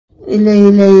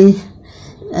इले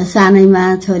सानैमा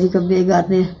छोरीको बिहे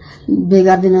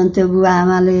गरिदिनुहुन्थ्यो बुवा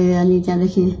आमाले। अनि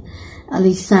त्यहाँदेखि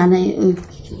अलिक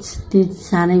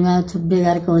सानैमा बिहे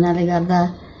गरेको हुनाले गर्दा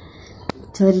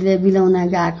छोरीले बिलाउन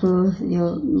गएको यो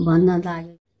भन्न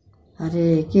लाग्यो।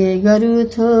 अरे के गरू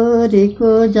छोरीको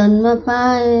जन्म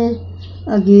पाए,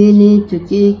 अघि नि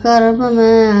चुकी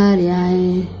कर्ममा र्याए।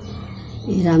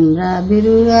 राम्रा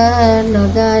बिरुवा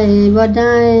लगाए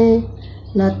बढाए,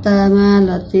 लतामा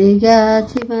लती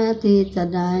गाछी माथि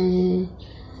चढाए।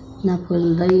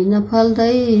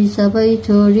 नफल्दै सबै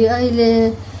छोडी अहिले,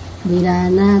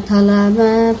 बिराना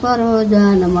थलामा परो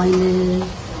जान मैले।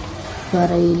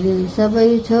 करैले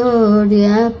सबै छोडी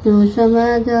आफ्नो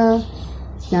समाज,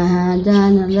 कहाँ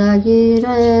जान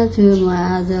लागिरहेछु म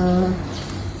आज।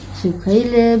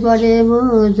 सुखैले बढे मो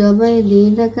जबै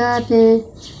दिन काटे,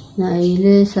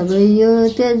 अहिले सबै यो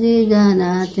त्यजी जान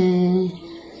आँटे।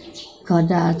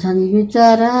 खडा छन्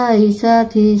बिचरा यी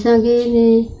साथी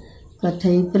सङ्गिनी,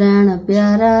 कठै प्राण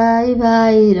प्यारा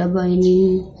भाइ र बहिनी।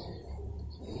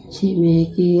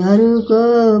 छिमेकीहरूको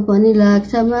पनि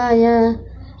लाग्छ माया,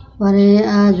 परे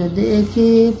आजदेखि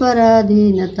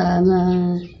पराधीनतामा।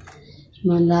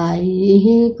 मलाई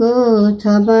यहीँको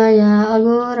छ माया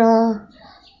अघोर,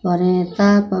 परे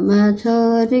तापमा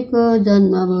छोरीको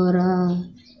जन्म बोर।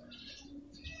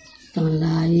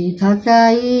 तँलाई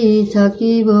थकाइ छ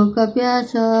कि भोक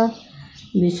प्यास,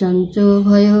 बिसन्चो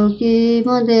भयो कि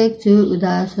म देख्छु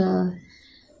उदास।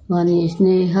 भनी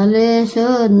स्नेहले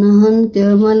सोध्नुहुन्थ्यो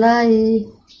मलाई,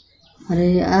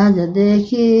 अरे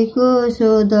आजदेखि को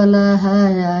सोधला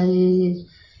हाय।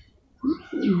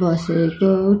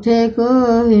 बसेको उठेको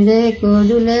हिँडेको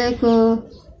डुलेको,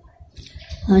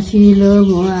 हँसिलो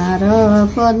मुहार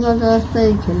पद्म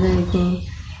जस्तै खेलेको।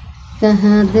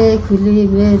 कहाँ देखुली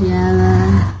मेरी आमा,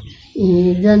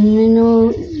 यहीँ जन्मिनु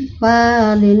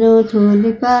पालिनु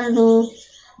ठुली पार्नु।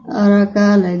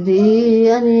 अर्कालाई दिई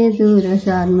अनि दूर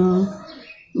सार्नु।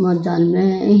 म जन्मे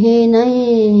यहीँ नै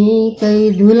कै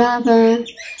धुलामा,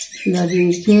 लडी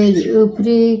खेली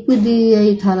उफ्री कुदिए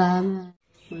थलामा।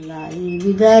 मलाई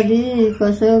बिदा दिई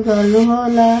कसो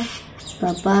गर्नुहोला,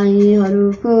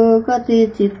 तपाईहरूको कति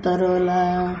चित्त रोला।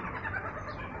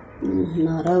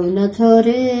 नरौन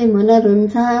छोरी मन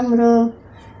रुन्छ हाम्रो,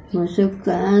 मुसुक्क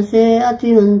हाँसे अति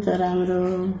हुन्छ राम्रो।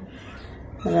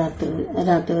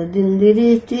 रातो दिन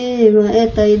दृष्टि म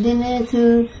यतै दिनेछु,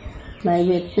 भाइ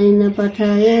भेट्नै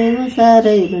नपठाए म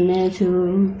साह्रै रुनेछु।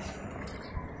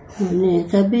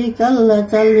 हुनेछ विकल्ल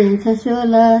चल्नेछ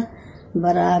सोला,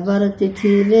 बराबर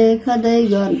चिठी लेख्दै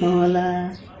गर्नुहोला।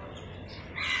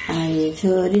 आए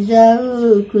छोरी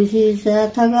जाऊ खुसी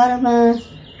साथ घरमा,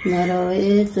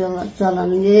 नरोए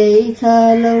चलन यही छ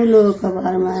लौलो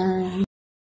कभरमा।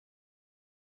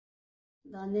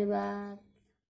 धन्यवाद।